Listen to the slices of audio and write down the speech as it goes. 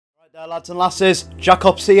Right there lads and lasses,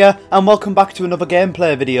 JackOps here and welcome back to another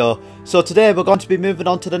gameplay video. So today we're going to be moving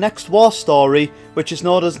on to the next war story, which is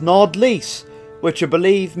known as NORDLYS, which I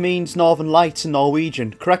believe means Northern Lights in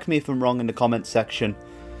Norwegian. Correct me if I'm wrong in the comments section.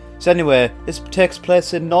 So anyway, this takes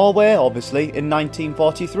place in Norway, obviously, in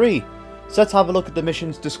 1943. So let's have a look at the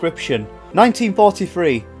mission's description.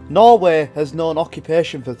 1943. Norway has known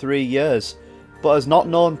occupation for 3 years, but has not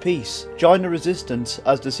known peace. Join the resistance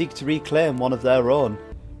as they seek to reclaim one of their own.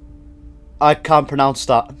 I can't pronounce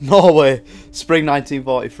that. Norway, spring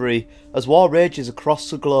 1943. As war rages across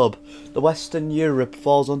the globe, the Western Europe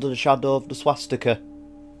falls under the shadow of the swastika.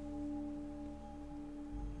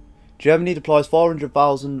 Germany deploys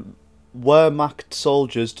 400,000 Wehrmacht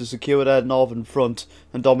soldiers to secure their northern front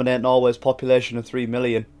and dominate Norway's population of 3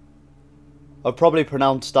 million. I've probably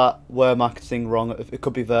pronounced that Wehrmacht thing wrong. It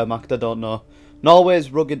could be Wehrmacht, I don't know. Norway's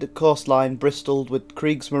rugged coastline, bristled with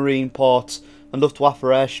Kriegsmarine ports and Luftwaffe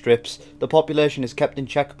airstrips, the population is kept in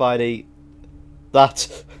check by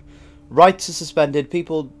rights are suspended,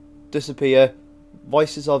 people disappear,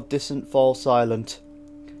 voices of dissent fall silent.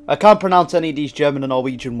 I can't pronounce any of these German and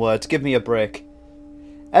Norwegian words, give me a break.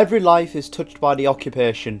 Every life is touched by the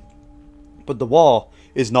occupation, but the war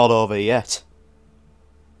is not over yet.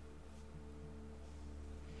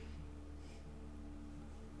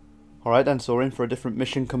 Alright then, so we're in for a different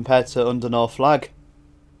mission compared to Under No Flag.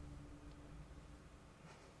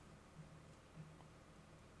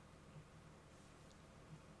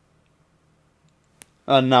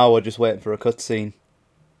 And now we're just waiting for a cutscene.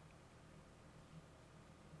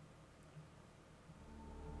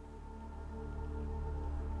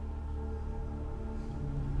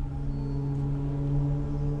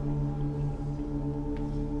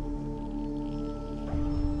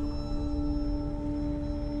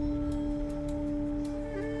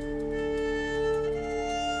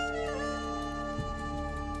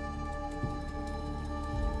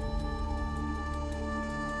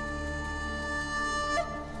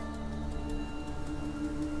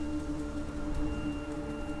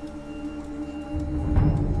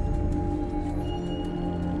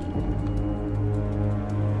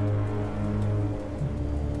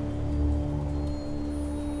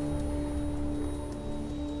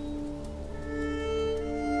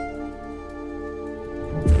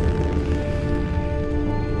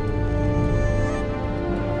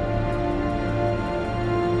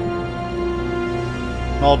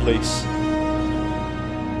 NORDLYS.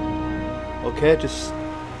 Okay, just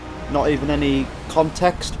not even any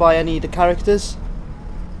context by any of the characters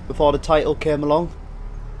before the title came along.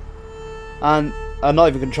 And I'm not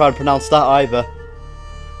even going to try and pronounce that either.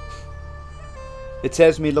 It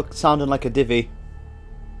saves me sounding like a divvy.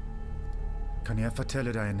 Kan jeg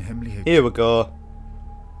fortelle deg en hemmelighet? Here we go.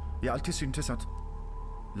 Jeg har alltid syntes at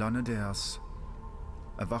landet deres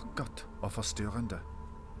er vakkert og forstyrrende.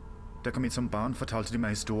 Da jeg kom hit som barn, fortalte de meg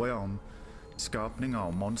historier om skapninger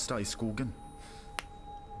og monster i skogen.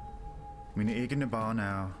 Mine egne barn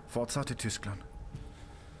er fortsatt i Tyskland.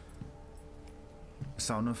 Jeg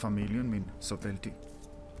savner familien min så veldig.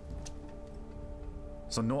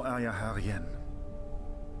 Så nå er jeg her igjen.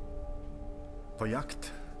 På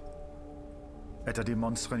jakt etter de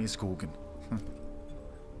monstrene i skogen.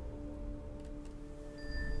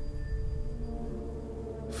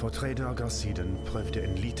 For 3 dager siden prøvde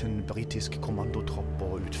en liten britisk kommandotropp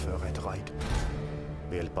å utføre et raid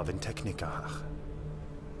ved hjelp av en tekniker her.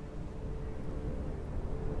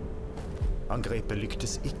 Angrepet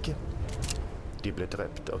lyktes ikke. De ble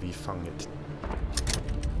drept, og vi fanget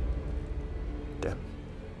dem.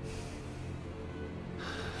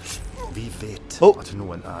 Vi vet at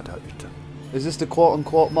noen er der ute. Is this the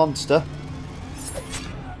quote-unquote monster?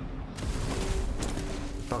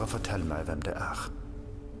 Bare fortell meg hvem det er.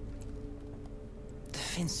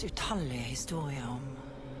 Det finns utallige historier om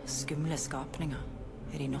skumle skapninger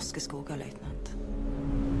i de norske skoger, løytnant.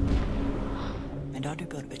 Men da du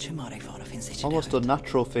burde bekymre deg for, det finnes ikke Almost der a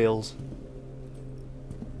natural feels.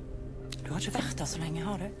 Du har ikke vært der så lenge,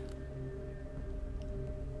 har du?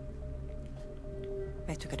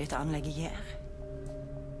 Vet du hva dette anlegget gjør?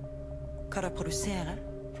 Hva det produserer?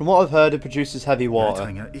 From what I've heard, it produces heavy Jeg water.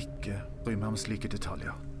 trenger ikke bry meg om slike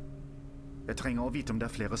detaljer. Jeg trenger å vite om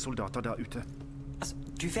det er flere soldater der ute. Altså,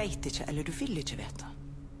 du vet ikke, eller du vil ikke vite.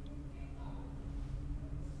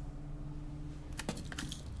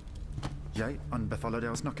 Jeg anbefaler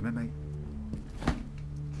dere å snakke med meg.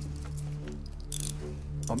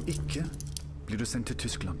 Om ikke, blir du sendt til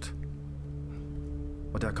Tyskland.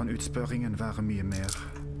 Og der kan utspørringen være mye mer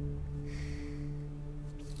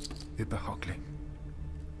ubehagelig.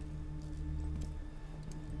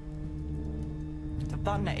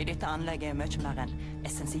 Vannet i dette anlegget er mye mer enn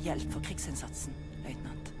essensielt for krigsinnsatsen,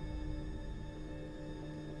 løytnant.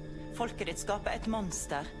 Folket ditt skaper et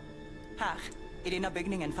monster. Her, i denne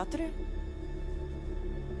bygningen, fatter du?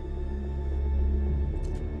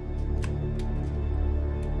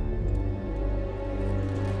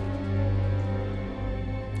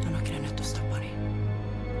 Og noen er nødt til å stoppe dem.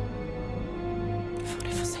 Før det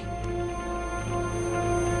er for sent.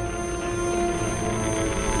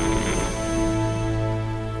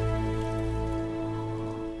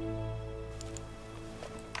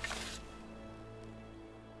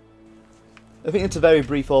 I think it's a very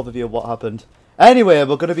brief overview of what happened. Anyway,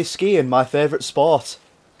 we're going to be skiing, my favourite sport.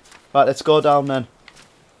 Right, let's go down then.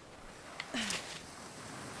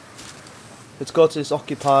 Let's go to this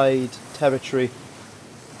occupied territory.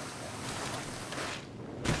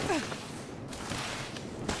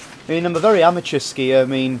 I mean, I'm a very amateur skier. I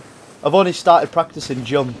mean, I've only started practicing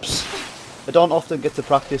jumps. I don't often get to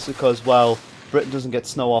practice because, well, Britain doesn't get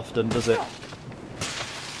snow often, does it?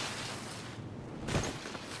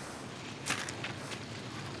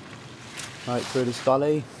 Right, through this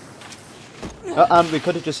valley. And we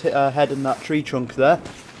could have just hit our head in that tree trunk there.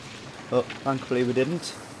 But thankfully we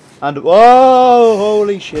didn't. And whoa!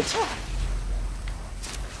 Holy shit.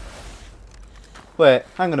 Wait,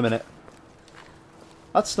 hang on a minute.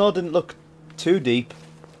 That snow didn't look too deep.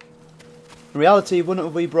 In reality, wouldn't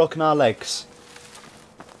have we broken our legs?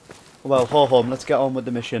 Well, ho hum, let's get on with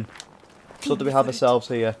the mission. So what do we have ourselves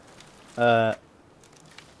here? A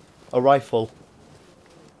rifle.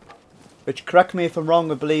 Which, correct me if I'm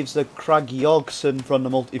wrong, I believe is the Krag Jorgsen from the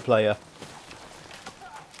multiplayer.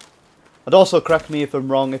 And also correct me if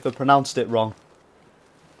I'm wrong if I pronounced it wrong.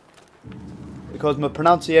 Because my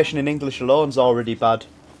pronunciation in English alone is already bad.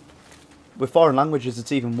 With foreign languages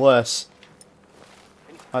it's even worse.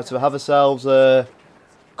 Right, so we have ourselves a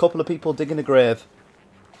couple of people digging a grave.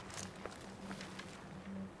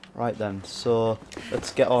 Right then, so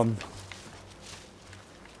let's get on.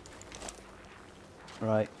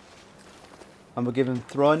 Right. And we're given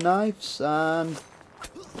throwing knives, and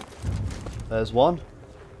there's one.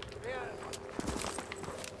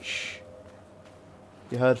 Shh.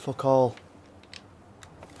 You heard fuck all.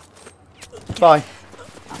 Bye.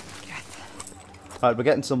 Right, we're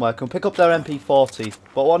getting somewhere. Can pick up their MP40,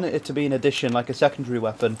 but I want it to be an addition, like a secondary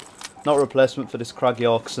weapon, not a replacement for this Krag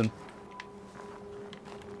Jorgsen.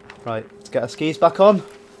 Right, let's get our skis back on.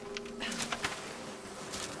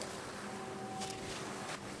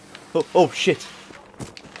 Oh shit!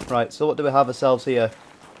 Right, so what do we have ourselves here?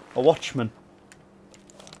 A watchman.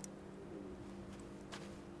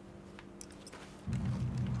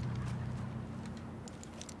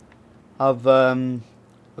 Have a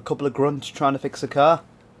couple of grunts trying to fix a car.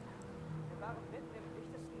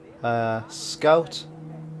 Scout.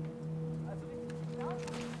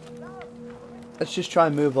 Let's just try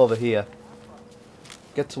and move over here.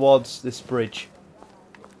 Get towards this bridge.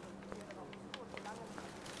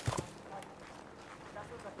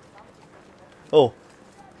 Oh,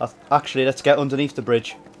 actually, let's get underneath the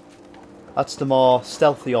bridge. That's the more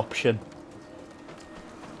stealthy option.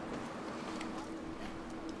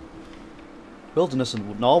 Wilderness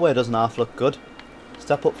in Norway doesn't half look good.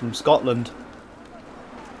 Step up from Scotland.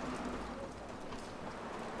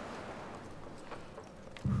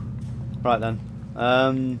 Right then.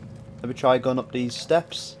 Let me try going up these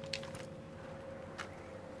steps.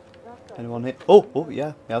 Anyone here? Oh,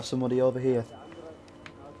 yeah, we have somebody over here.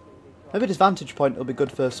 Maybe this vantage point will be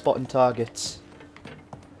good for spotting targets.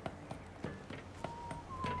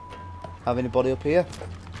 Have anybody up here?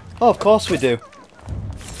 Oh, of course we do.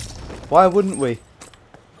 Why wouldn't we?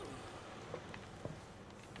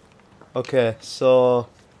 Okay, so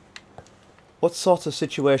what sort of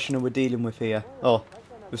situation are we dealing with here? Oh,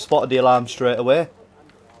 we've spotted the alarm straight away.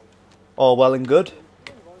 All well and good.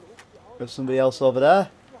 There's somebody else over there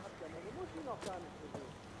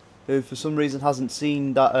who for some reason hasn't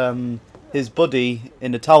seen that his buddy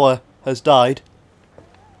in the tower has died.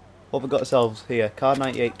 What have we got ourselves here? Car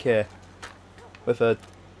 98k. With a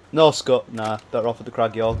no scut. Nah, better off with the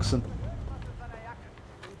Krag Jorgsen.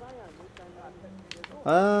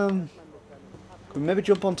 Can we maybe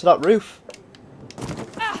jump onto that roof?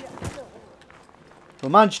 We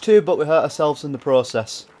managed to, but we hurt ourselves in the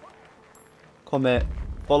process. Come mate,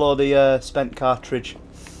 follow the spent cartridge.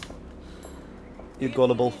 You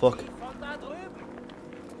gullible fuck.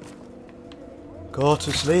 Go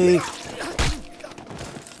to sleep.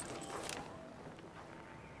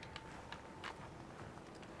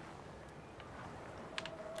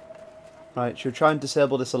 Right, should we try and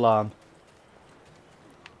disable this alarm?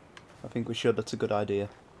 I think we should, that's a good idea.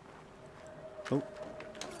 Oh.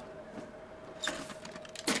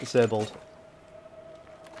 Disabled.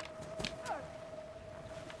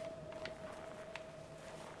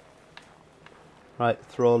 Right,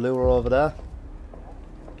 throw a lure over there.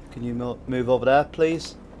 Can you move over there,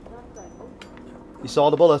 please? You saw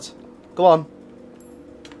the bullet. Go on.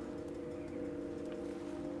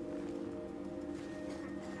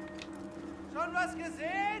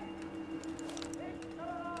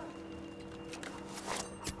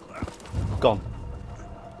 Gone.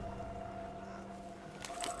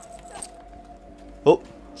 Oh,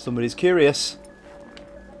 somebody's curious.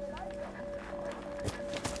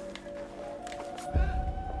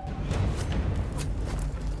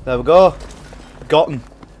 There we go. Got him.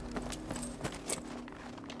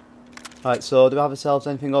 Right, so do we have ourselves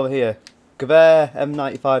anything over here? Gewehr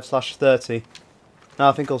M95/30. No,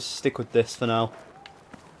 I think I'll stick with this for now.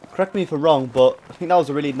 Correct me if I'm wrong, but I think that was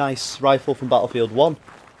a really nice rifle from Battlefield 1.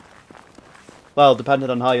 Well, depending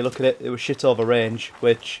on how you look at it, it was shit over range,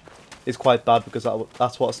 which is quite bad because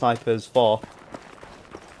that's what a sniper is for.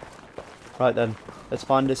 Right then, let's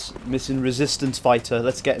find this missing resistance fighter.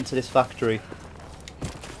 Let's get into this factory.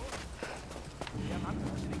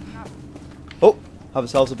 Oh, have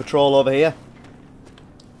ourselves a patrol over here.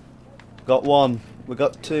 Got one, we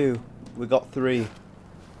got two, we got three.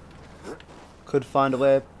 Could find a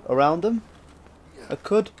way around them. I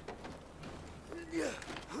could.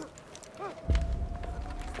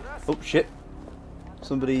 Oh shit.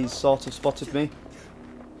 Somebody's sort of spotted me.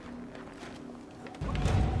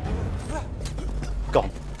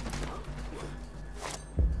 Gone.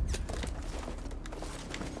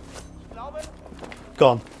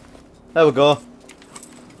 Gone. There we go.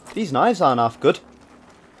 These knives aren't half good.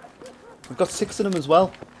 I've got 6 of them as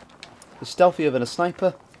well. They're stealthier than a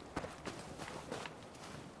sniper.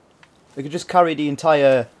 They could just carry the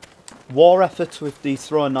entire war effort with the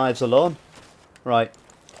throwing knives alone. Right.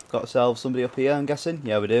 Got ourselves somebody up here, I'm guessing?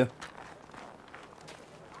 Yeah, we do.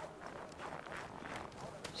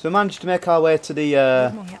 So we managed to make our way to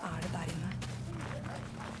the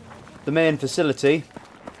main facility,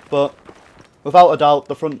 but without a doubt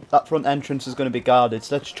that front entrance is going to be guarded,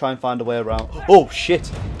 so let's try and find a way around. Oh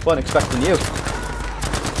shit! Weren't expecting you.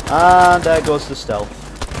 And there goes the stealth.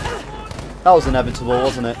 That was inevitable,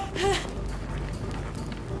 wasn't it?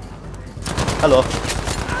 Hello.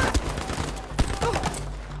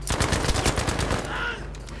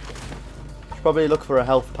 Probably look for a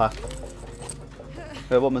health pack.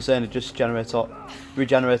 What am I saying? It just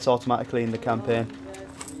regenerates automatically in the campaign.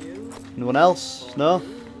 Anyone else? No?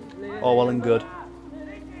 Oh, well and good.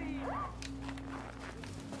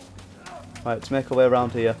 Right, let's make our way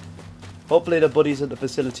around here. Hopefully the buddies at the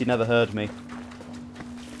facility never heard me.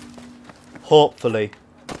 Hopefully.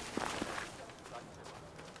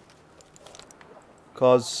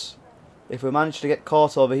 Because if we manage to get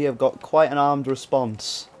caught over here, I've got quite an armed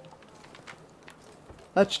response.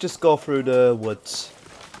 Let's just go through the woods.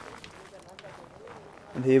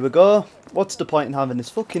 And here we go. What's the point in having this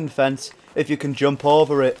fucking fence if you can jump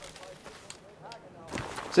over it?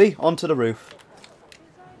 See? Onto the roof.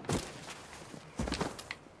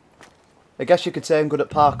 I guess you could say I'm good at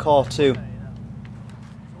parkour too.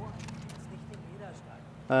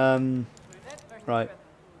 Right.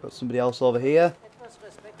 Got somebody else over here.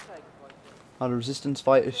 And the resistance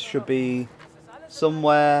fighters should be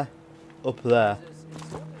somewhere up there.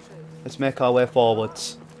 Let's make our way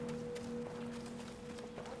forwards.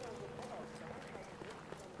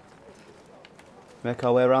 Make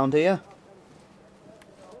our way around here.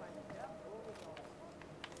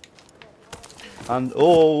 And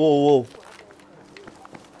oh.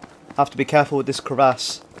 Have to be careful with this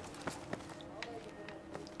crevasse.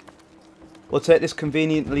 We'll take this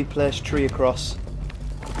conveniently placed tree across.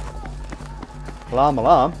 Alarm,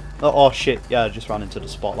 alarm. Oh shit, yeah, I just ran into the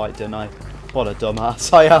spotlight, didn't I? What a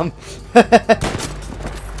dumbass I am.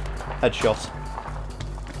 Headshot.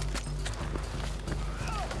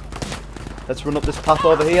 Let's run up this path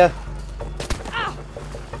over here.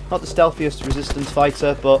 Not the stealthiest resistance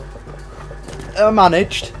fighter, but I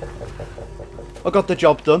managed. I got the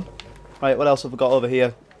job done. Right, what else have we got over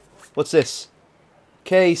here? What's this?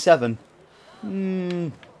 K7.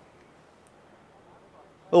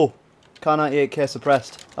 Oh, Kar98K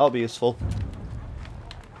suppressed. That'll be useful.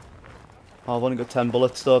 Oh, I've only got 10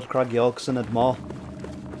 bullets though. Craig Yorkson had more.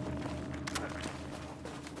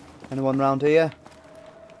 Anyone round here?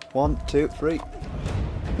 1, 2, 3.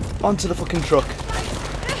 Onto the fucking truck.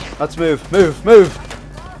 Let's move, move, move!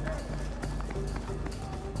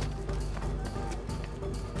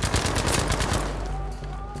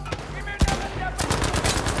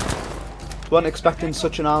 Weren't expecting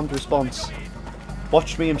such an armed response.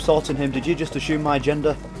 Watch me insulting him. Did you just assume my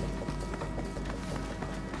gender?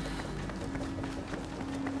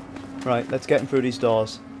 Right, let's get in through these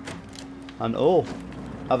doors. And oh,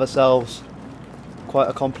 have ourselves quite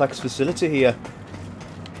a complex facility here.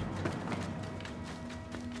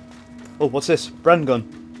 Oh, what's this? Bren gun.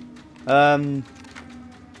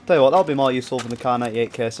 Tell you what, that'll be more useful than the Kar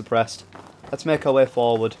 98K suppressed. Let's make our way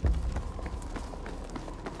forward.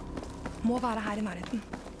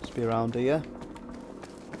 Let's be around here.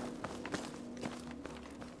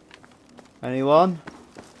 Anyone?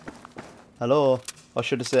 Hello? Or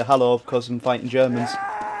should I say hello because I'm fighting Germans?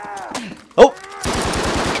 Oh!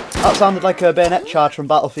 That sounded like a bayonet charge from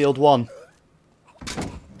Battlefield 1.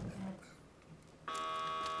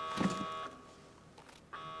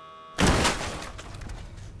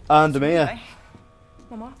 And I'm here.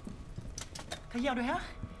 Mamma, hva gjør du her?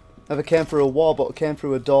 Never came through a wall, but came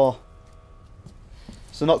through a door.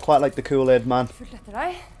 So not quite like the Kool-Aid man. Fulgt etter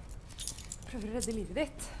deg. Prøver å redde livet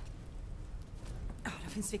ditt. Ja,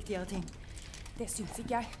 det finnes viktigere ting. Det syns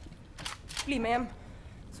ikke jeg. Bli med hjem.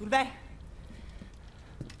 Solveig,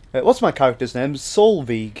 What's my character's name?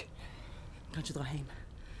 Solveig. kan ikke dra hjem.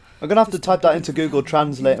 I'm gonna have to type that into Google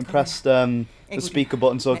Translate and press the speaker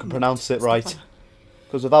button so I can pronounce it right.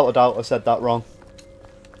 Because without a doubt I said that wrong.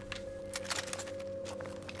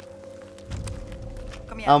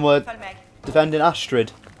 Kom igjen, And we're følg meg. defending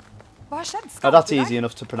Astrid. Hva har skjedd? Now that's easy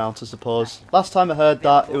enough to pronounce, I suppose. Last time I heard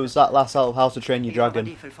that, it was that last out of How to Train Your Jeg er Dragon.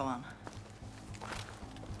 verdifull for han.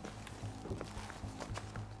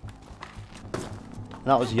 And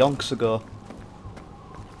that was yonks ago.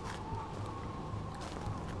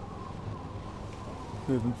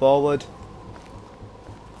 Moving forward.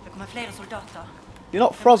 Det kommer flere soldater. You're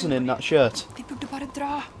not frozen in that shirt. Vi burde bare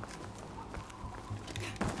dra.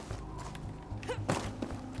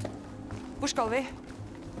 Hvor skal vi?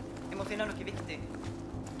 Jeg må finne noe viktig.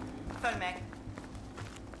 Følg meg.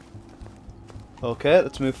 Okay,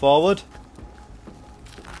 let's move forward.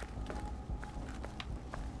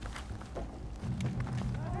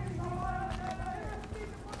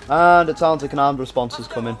 And it sounds like an armed response is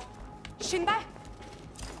coming. Skynd deg!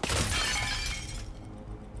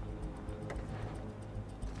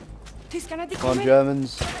 Tyskerne, de Come on, kommer!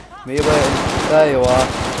 Germans. Me waiting. There you are.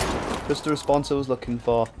 Just the response I was looking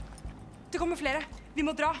for. Det kommer flere. Vi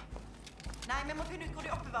må dra. Nei, vi må finne ut hvor de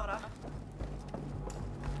oppbevarer det.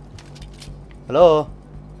 Hello?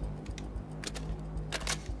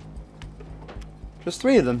 Just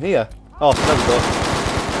 3 of them here. Oh, there we go.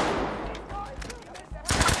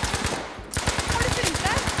 Har du funnet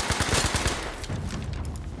det?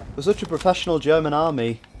 For such a professional German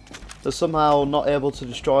army, they're somehow not able to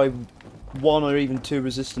destroy 1 or even 2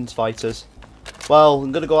 resistance fighters. Well,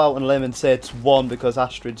 I'm gonna go out on a limb and say it's 1 because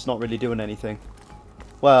Astrid's not really doing anything.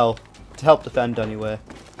 Well, to help defend anyway.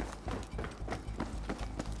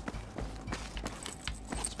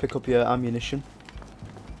 Let's pick up your ammunition.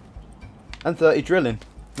 And 30 drilling.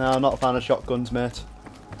 No, I'm not a fan of shotguns, mate.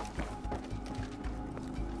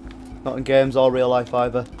 Not in games or real life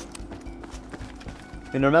either.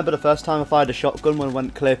 I mean, I remember the first time I fired a shotgun when I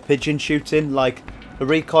went clear pigeon shooting, like, the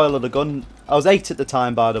recoil of the gun... I was 8 at the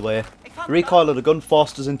time, by the way. The recoil of the gun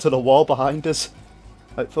forced us into the wall behind us.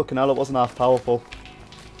 Like, fucking hell, it wasn't half powerful.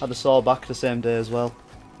 Had a saw back the same day as well.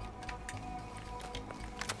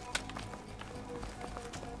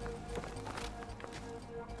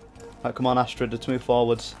 Right, come on, Astrid, let's move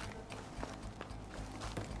forwards.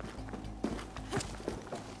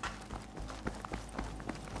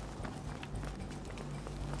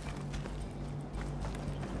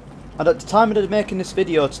 And at the time of making this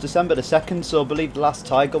video, it's December the 2nd, so I believe the last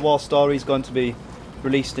Tiger War story is going to be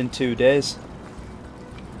released in 2 days.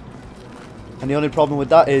 And the only problem with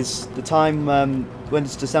that is, the time when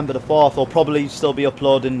it's December the 4th, I'll probably still be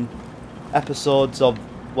uploading episodes of,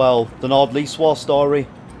 well, the NORDLYS war story.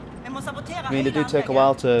 Vi må sabotere I mean, they do hele take a anlegget.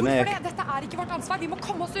 while to Hvorfor make. det? Dette er ikke vårt ansvar. Vi må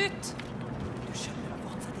komme oss ut. Du skjønner det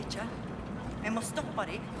fortsatt ikke. Vi må stoppe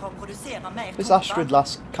dem fra å produsere mer This tomter. Astrid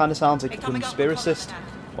lass kind of sounds like a conspiracist.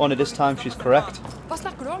 Only this time she's correct. Hva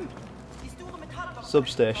snakker du om? De store metallene-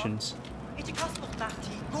 Substations. Ikke kast bort mer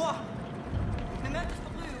tid. Gå! Vi møtes på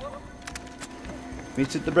brua.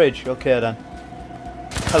 Meet at the bridge. Okay then.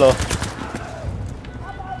 Hello.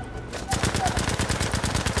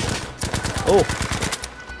 Oh.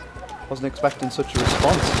 Wasn't expecting such a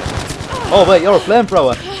response. Oh wait, you're a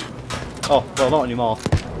flamethrower. Oh, well, not anymore.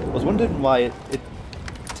 I was wondering why it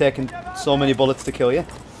taken so many bullets to kill you.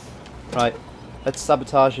 Right, let's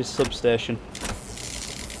sabotage this substation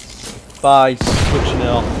by switching it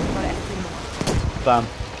off. Bam.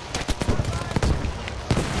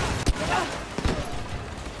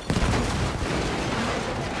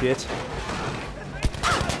 Shit.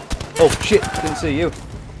 Oh shit, didn't see you.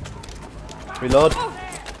 Reload.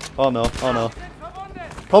 Oh no, oh no.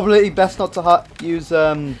 Probably best not to use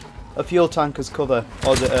a fuel tank as cover,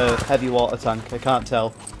 or is it a heavy water tank? I can't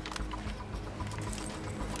tell.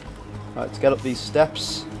 Right, let's get up these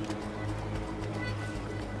steps.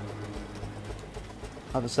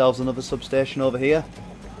 Have ourselves another substation over here.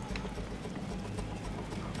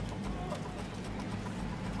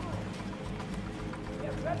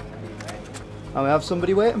 And we have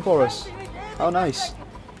somebody waiting for us. How nice.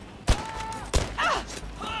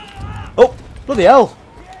 Oh, bloody hell.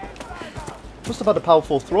 Must have had a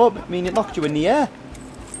powerful throw. I mean, it knocked you in the air.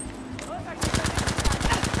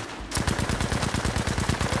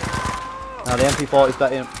 Now the MP40 is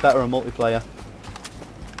better in multiplayer.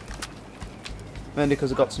 Mainly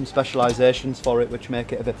because I've got some specialisations for it which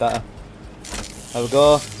make it a bit better. There we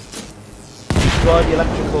go. Destroy the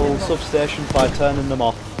electrical substations by turning them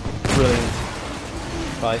off. Brilliant.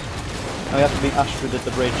 Right. Now we have to meet Astrid at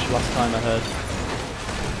the bridge, last time I heard.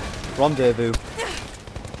 Rendezvous.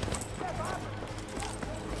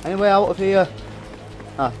 Any way out of here?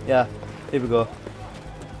 Ah, yeah. Here we go.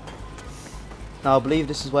 Now I believe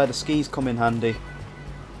this is where the skis come in handy.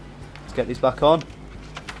 Let's get these back on.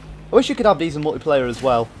 I wish you could have these in multiplayer as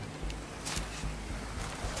well.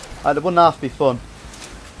 It wouldn't half be fun.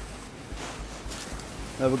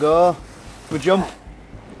 There we go. Can we jump?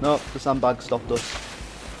 No, the sandbag stopped us.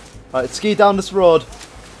 Right, let's ski down this road.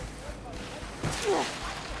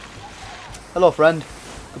 Hello, friend.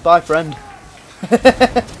 Goodbye, friend.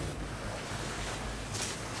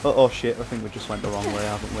 Oh shit, I think we just went the wrong way,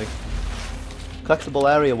 haven't we?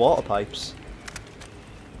 Collectible area water pipes.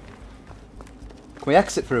 Can we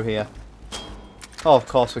exit through here? Oh, of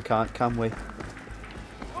course we can't, can we?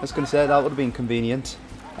 I was going to say, that would have been convenient.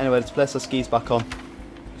 Anyway, let's place our skis back on.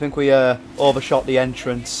 I think we overshot the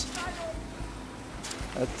entrance.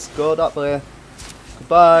 Let's go that way.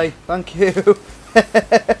 Goodbye, thank you.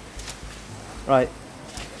 Right.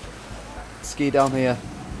 Ski down here.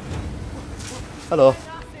 Hello.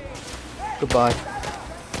 Goodbye.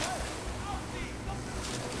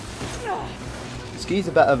 Skis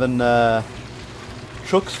are better than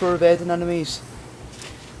trucks for evading enemies.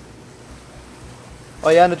 Oh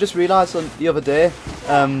yeah, and I just realised the other day,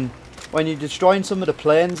 when you're destroying some of the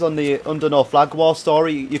planes on the Under No Flag War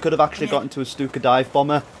story, you could have actually got into a Stuka dive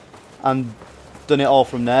bomber and done it all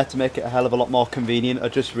from there to make it a hell of a lot more convenient. I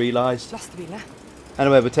just realised.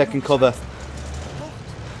 Anyway, we're taking cover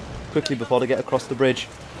quickly before they get across the bridge.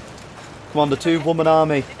 Come on, the two-woman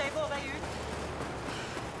army.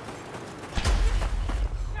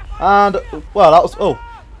 And, well, that was... Oh.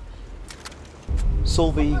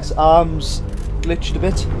 Solveig's arms glitched a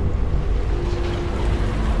bit.